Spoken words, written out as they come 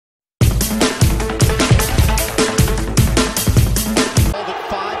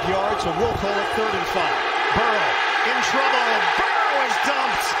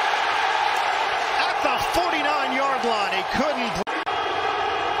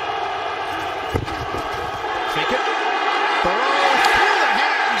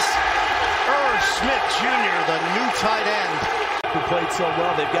tight end. Who played so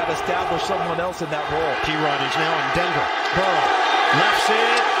well, they've got to establish someone else in that role. Keyron is now in Denver. Burrow left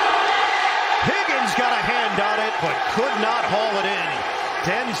it. Higgins got a hand on it, but could not haul it in.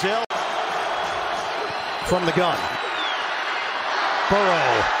 Denzel from the gun.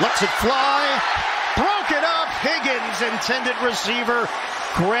 Burrow lets it fly. Broke it up. Higgins, intended receiver.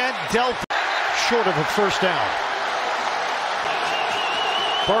 Grant Delpit short of a first down.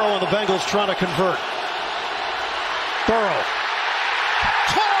 Burrow and the Bengals trying to convert. Burrow.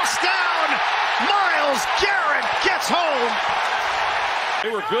 Tossed down. Myles Garrett gets home. They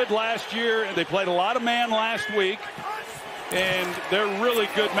were good last year, and they played a lot of man last week. And they're really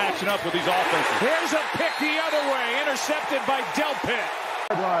good matching up with these offenses. Here's a pick the other way, intercepted by Delpit.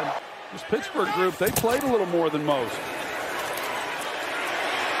 This Pittsburgh group, they played a little more than most.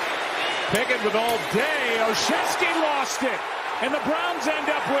 Pickett with all day. Olszewski lost it. And the Browns end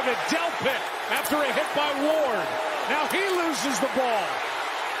up with it. Delpit after a hit by Ward. Now he loses the ball.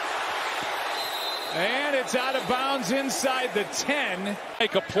 And it's out of bounds inside the 10.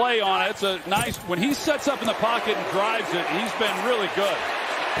 Make a play on it. It's a nice, when he sets up in the pocket and drives it, he's been really good.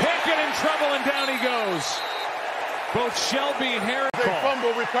 Pickett in trouble, and down he goes. Both Shelby and Harris. A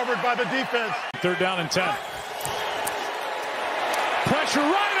fumble recovered by the defense. 3rd down and 10. Pressure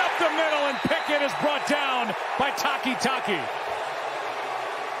right up the middle, and Pickett is brought down by Taki.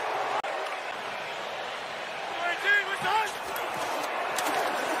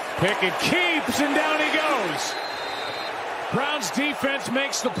 Pickett keeps, and down he goes. Browns defense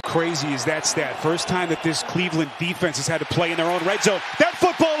makes the... Crazy is that stat. First time that this Cleveland defense has had to play in their own red zone. That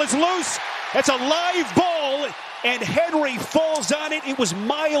football is loose. That's a live ball, and Henry falls on it. It was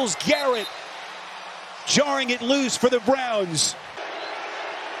Myles Garrett jarring it loose for the Browns.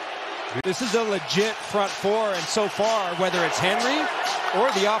 This is a legit front four, and so far, whether it's Henry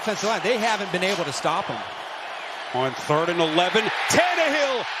or the offensive line, they haven't been able to stop him. On 3rd and 11,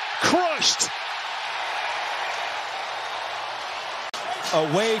 Tannehill crushed.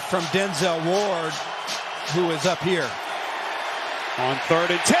 Away from Denzel Ward, who is up here. On 3rd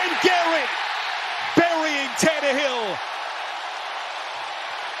and 10, Garrett burying Tannehill.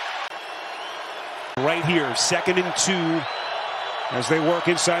 Right here, 2nd and 2 as they work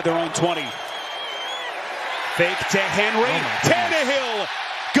inside their own 20. Fake to Henry. Tannehill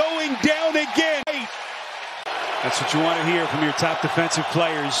going down again. That's what you want to hear from your top defensive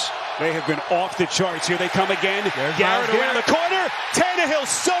players. They have been off the charts. Here they come again. There's Garrett around the corner. Tannehill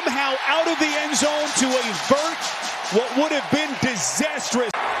somehow out of the end zone to avert what would have been disastrous.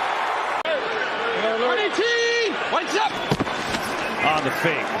 What's up? On the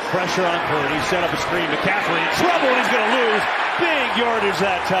fake. Pressure on Purdy. Set up a screen. McCaffrey in trouble, and he's going to lose. Big yardage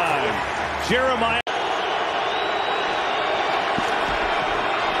that time. Jeremiah.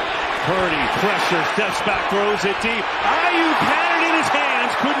 Purdy, pressure, steps back, throws it deep. Ayuk had it in his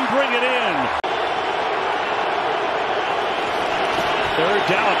hands, couldn't bring it in. 3rd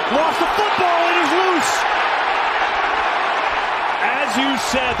down, lost the football, it is loose. As you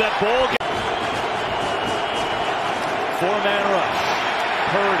said, that ball game. 4-man rush.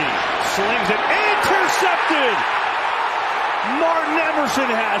 Purdy slings it, intercepted. Martin Emerson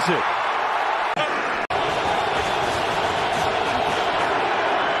has it.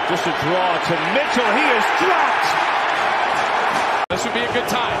 Just a draw to Mitchell. He is dropped. This would be a good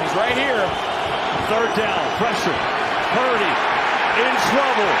time. He's right here. 3rd down. Pressure. Purdy in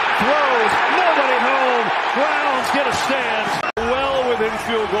trouble. Throws. Nobody home. Browns get a stand. Well within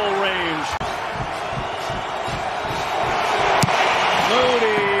field goal range.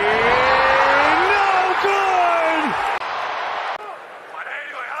 Moody. No good.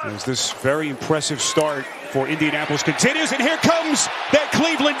 As this very impressive start for Indianapolis continues, and here comes that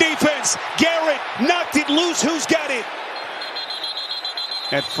Cleveland defense. Garrett knocked it loose. Who's got it?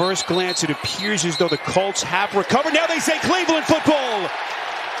 At first glance, it appears as though the Colts have recovered. Now they say Cleveland football.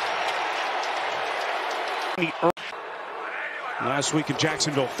 Last week in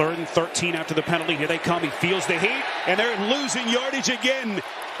Jacksonville, 3rd and 13 after the penalty. Here they come. He feels the heat, and they're losing yardage again.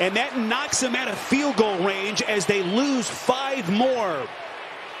 And that knocks them out of field goal range as they lose 5 more.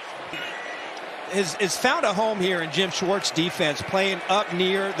 Has found a home here in Jim Schwartz's defense, playing up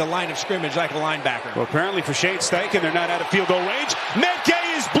near the line of scrimmage like a linebacker. Well, apparently for Shane Steichen, they're not out of field goal range. Metcalf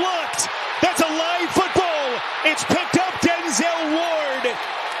is blocked. That's a live football. It's picked up. Denzel Ward.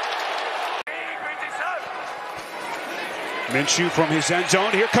 Minshew from his end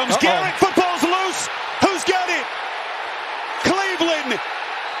zone. Here comes Garrett. Football's loose. Who's got it? Cleveland.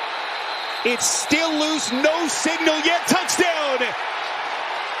 It's still loose. No signal yet. Touchdown.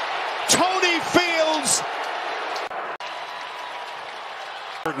 Tony Fields.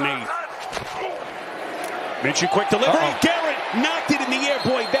 3rd and 8. Minshew, quick delivery. Garrett knocked it in the air.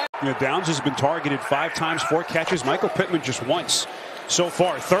 Boy, that. Downs has been targeted 5 times, 4 catches. Michael Pittman just once so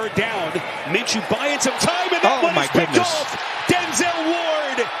far. Third down. Minshew buying some time, and that one is picked off. Denzel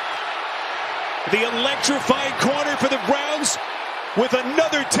Ward, the electrifying corner for the Browns, with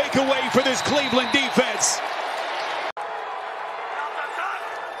another takeaway for this Cleveland defense.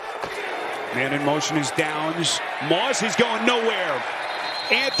 Man in motion is Downs. Moss is going nowhere.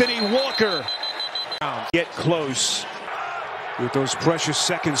 Anthony Walker get close with those precious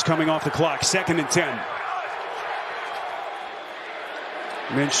seconds coming off the clock. 2nd and 10.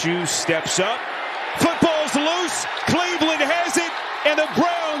 Minshew steps up. Football's loose. Cleveland has it, and the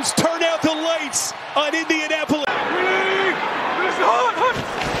Browns turn out the lights on Indianapolis.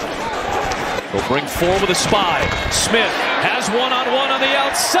 Will bring 4 with a spy. Smith has one-on-one on the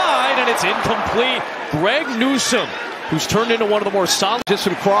outside, and it's incomplete. Greg Newsome, who's turned into one of the more solid. Just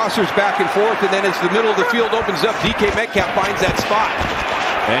some crossers back and forth, and then as the middle of the field opens up, DK Metcalf finds that spot.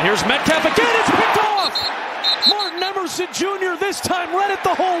 And here's Metcalf again. It's picked off. Martin Emerson Jr. this time read it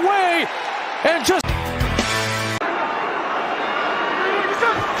the whole way, and just.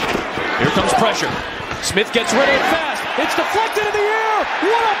 Here comes pressure. Smith gets rid of it fast. It's deflected in the air.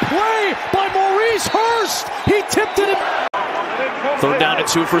 What a play by Maurice Hurst. He tipped it in. 3rd down and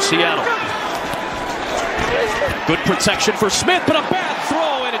 2 for Seattle. Good protection for Smith, but a bad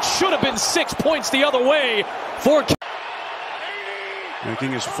throw, and it should have been 6 points the other way for.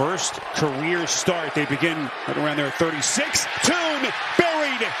 Making his first career start. They begin at around their 36. Tune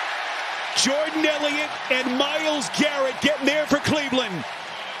buried. Jordan Elliott and Myles Garrett getting there for Cleveland.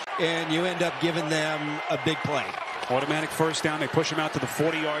 And you end up giving them a big play. Automatic first down. They push him out to the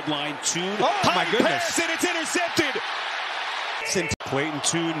 40-yard line. Tune. Oh, my goodness. Pass, and it's intercepted. Clayton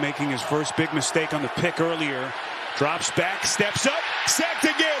Tune making his first big mistake on the pick earlier. Drops back, steps up, sacked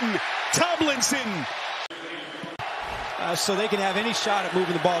again. Tomlinson. So they can have any shot at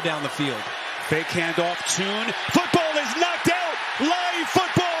moving the ball down the field. Fake handoff. Tune. Football is knocked out. Live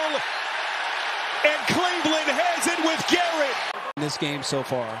football. And Cleveland has it with Garrett. In this game so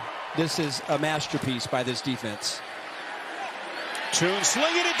far, this is a masterpiece by this defense. Tune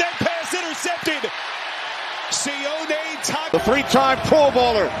slinging it, that pass intercepted. Sione top. The 3-time Pro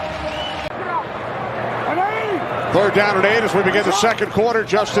Bowler. 3rd down and 8 as we begin the 2nd quarter.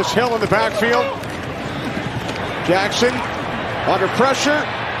 Justice Hill in the backfield. Jackson under pressure.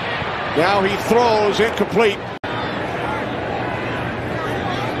 Now he throws incomplete.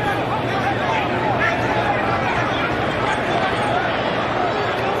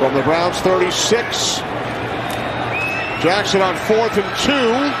 From the Browns 36. Jackson on 4th and 2.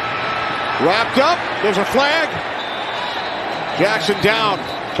 Wrapped up. There's a flag. Jackson down.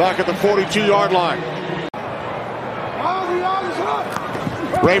 Back at the 42-yard line.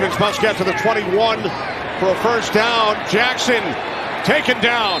 Ravens must get to the 21 for a first down. Jackson taken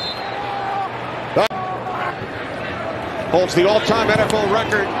down. Holds the all-time NFL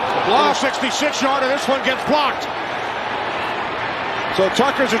record. 66-yarder. This one gets blocked. So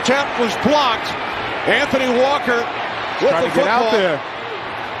Tucker's attempt was blocked. Anthony Walker with the football. Out there.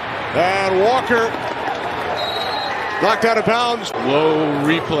 And Walker knocked out of bounds. Low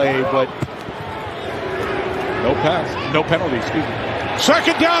replay, but no pass. No penalty, excuse me.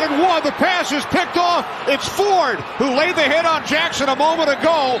 2nd down and 1. The pass is picked off. It's Ford who laid the hit on Jackson a moment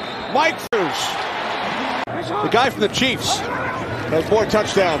ago. Mike Cruz, the guy from the Chiefs, has 4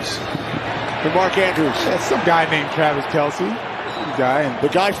 touchdowns than Mark Andrews. That's some guy named Travis Kelce. The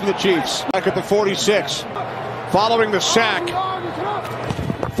guy from the Chiefs. Back at the 46. Following the sack.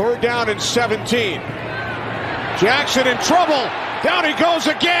 3rd down and 17. Jackson in trouble. Down he goes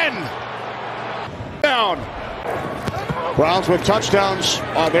again. Down. Browns with touchdowns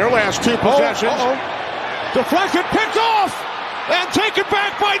on their last 2 possessions. Deflected, picked off, and taken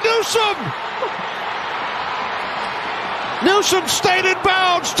back by Newsome. Newsome stayed in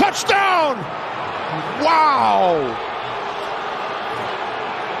bounds. Touchdown. Wow.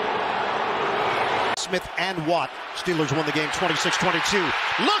 Smith and Watt. Steelers won the game 26-22.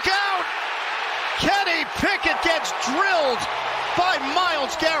 Look out! Kenny Pickett gets drilled by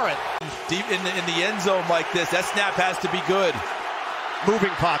Myles Garrett. Deep in the end zone like this, that snap has to be good.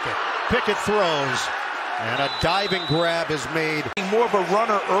 Moving pocket. Pickett throws. And a diving grab is made. More of a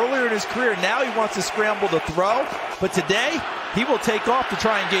runner earlier in his career. Now he wants to scramble to throw. But today, he will take off to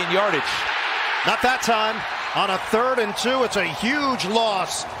try and gain yardage. Not that time. On a 3rd and 2, it's a huge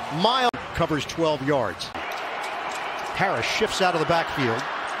loss. Myles covers 12 yards. Harris shifts out of the backfield.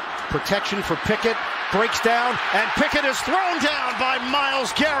 Protection for Pickett. Breaks down, and Pickett is thrown down by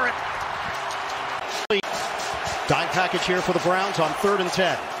Myles Garrett. Dime package here for the Browns on 3rd and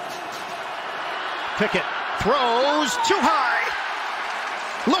 10. Pickett throws too high.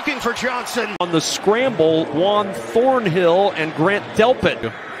 Looking for Johnson. On the scramble, Juan Thornhill and Grant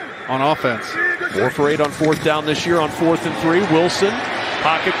Delpit on offense. 4 for 8 on 4th down this year on 4th and 3. Wilson,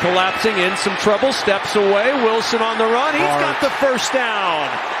 pocket collapsing, in some trouble, steps away. Wilson on the run. He's got the first down.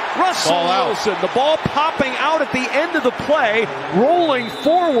 Russell Wilson, the ball popping out at the end of the play, rolling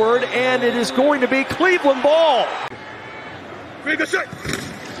forward, and it is going to be Cleveland ball.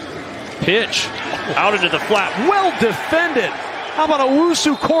 Pitch out into the flat. Well defended. How about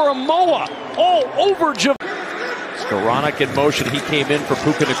Owusu Koramoah all over Skoranek in motion. He came in for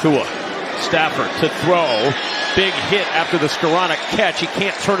Puka Nacua. Stafford to throw. Big hit after the Skoranek catch. He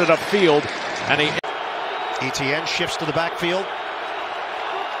can't turn it upfield. And Etienne shifts to the backfield.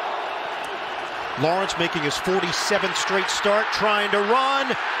 Lawrence making his 47th straight start, trying to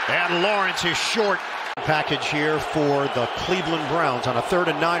run. And Lawrence is short. Package here for the Cleveland Browns on a 3rd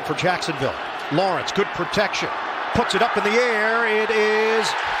and 9 for Jacksonville. Lawrence, good protection. Puts it up in the air. It is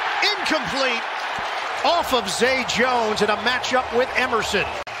incomplete. Off of Zay Jones in a matchup with Emerson.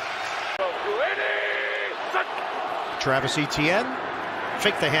 Travis Etienne,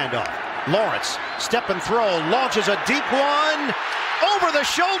 fake the handoff. Lawrence, step and throw, launches a deep one. Over the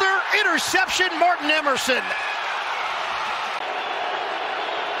shoulder, interception, Martin Emerson.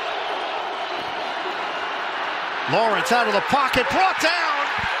 Lawrence out of the pocket, brought down.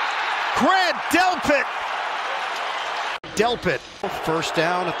 Grant Delpit. Delpit, first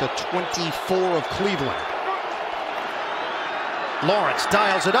down at the 24 of Cleveland. Lawrence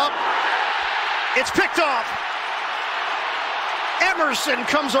dials it up. It's picked off. Emerson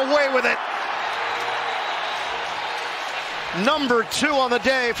comes away with it. Number 2 on the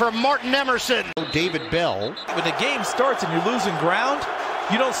day for Martin Emerson. David Bell. When the game starts and you're losing ground,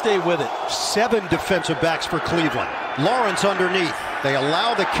 you don't stay with it. 7 defensive backs for Cleveland. Lawrence underneath. They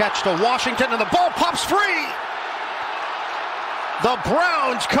allow the catch to Washington, and the ball pops free. The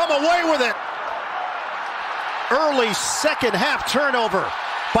Browns come away with it. Early second half turnover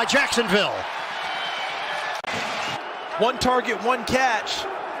by Jacksonville. 1 target, 1 catch,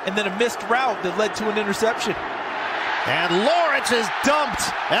 and then a missed route that led to an interception. And Lawrence is dumped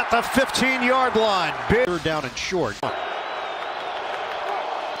at the 15-yard line. Big 3rd down and short.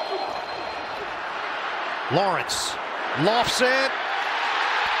 Lawrence lofts it.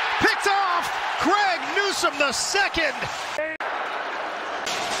 Picked off. Greg Newsome the second.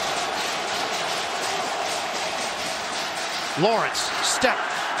 Lawrence step.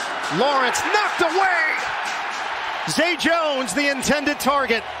 Lawrence knocked away. Zay Jones, the intended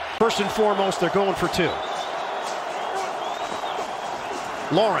target. First and foremost, they're going for 2.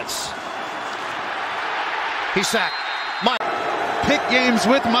 Lawrence. He's sacked. Pick games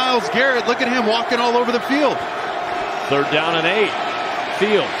with Myles Garrett. Look at him walking all over the field. 3rd down and 8.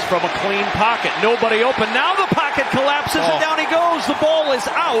 Fields from a clean pocket. Nobody open. Now the pocket collapses and down he goes. The ball is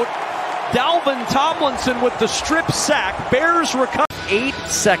out. Dalvin Tomlinson with the strip sack. Bears recover. 8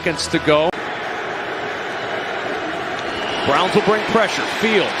 seconds to go. Browns will bring pressure.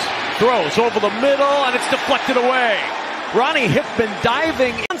 Fields throws over the middle, and it's deflected away. Ronnie Hickman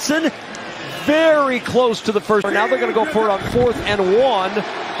diving. Johnson very close to the first. Now they're going to go for it on 4th and 1.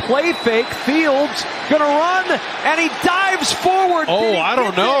 Play fake. Fields going to run, and he dives forward. Oh, I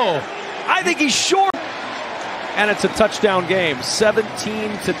don't know. I think he's short. And it's a touchdown game.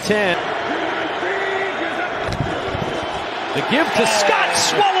 17-10. The give to Scott,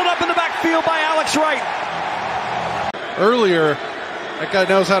 swallowed up in the backfield by Alex Wright. Earlier, that guy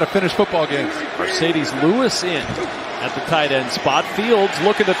knows how to finish football games. Mercedes Lewis in at the tight end spot. Fields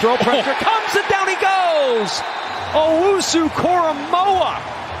looking to throw. Pressure comes, and down he goes. Owusu Koramoah.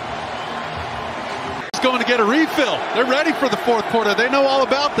 He's going to get a refill. They're ready for the 4th quarter. They know all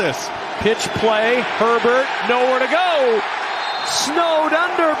about this. Pitch play. Herbert nowhere to go. Snowed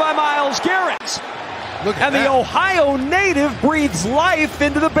under by Myles Garrett. And the Ohio native breathes life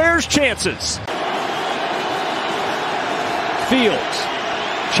into the Bears' chances. Fields,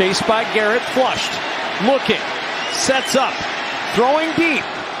 chased by Garrett, flushed, looking, sets up, throwing deep.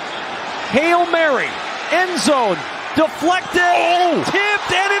 Hail Mary, end zone, deflected,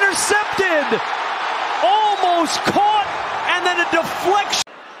 tipped, and intercepted. Almost caught, and then a deflection.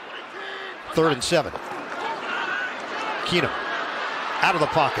 3rd and 7. Keenum out of the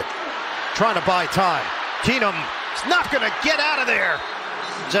pocket, trying to buy time. Keenum is not going to get out of there.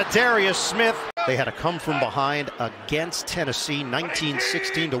 Zadarius Smith. They had to come from behind against Tennessee,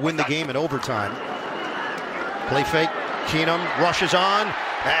 19-16, to win the game in overtime. Play fake. Keenum rushes on,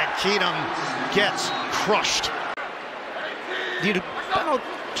 and Keenum gets crushed. Needed about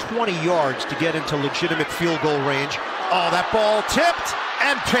 20 yards to get into legitimate field goal range. Oh, that ball tipped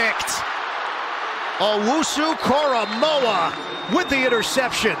and picked. Owusu-Koramoah with the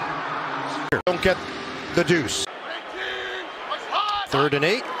interception. Don't get the deuce. 3rd and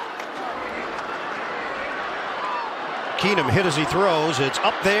 8. Keenum hit as he throws. It's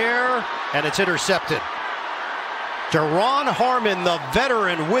up there, and it's intercepted. Deron Harmon, the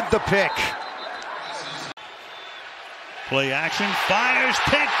veteran, with the pick. Play action, fires,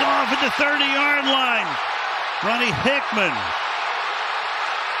 picked off at the 30-yard line. Ronnie Hickman.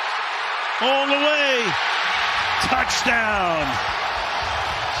 All the way. Touchdown.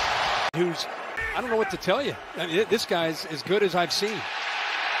 I don't know what to tell you. I mean, this guy's as good as I've seen.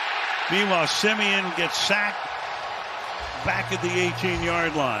 Meanwhile, Simeon gets sacked back at the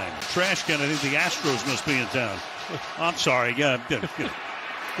 18-yard line. Trash can, I think the Astros must be in town. I'm sorry. Yeah,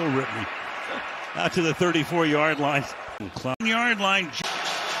 don't rip me. Out to the 34-yard line. Yard line.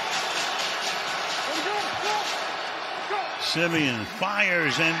 Simeon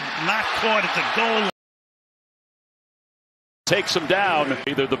fires and not caught at the goal line. Takes him down.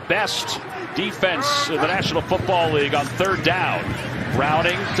 Either the best defense in the National Football League on 3rd down.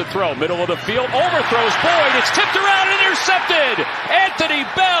 Browning to throw, middle of the field, overthrows Boyd. It's tipped around and intercepted. Anthony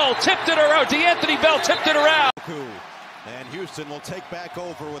Bell tipped it around. DeAnthony Bell tipped it around. And Houston will take back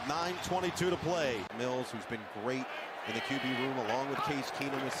over with 9:22 to play. Mills, who's been great in the QB room, along with Case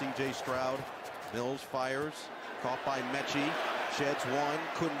Keenum and C.J. Stroud. Mills fires, caught by Mechie, sheds one,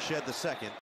 couldn't shed the second.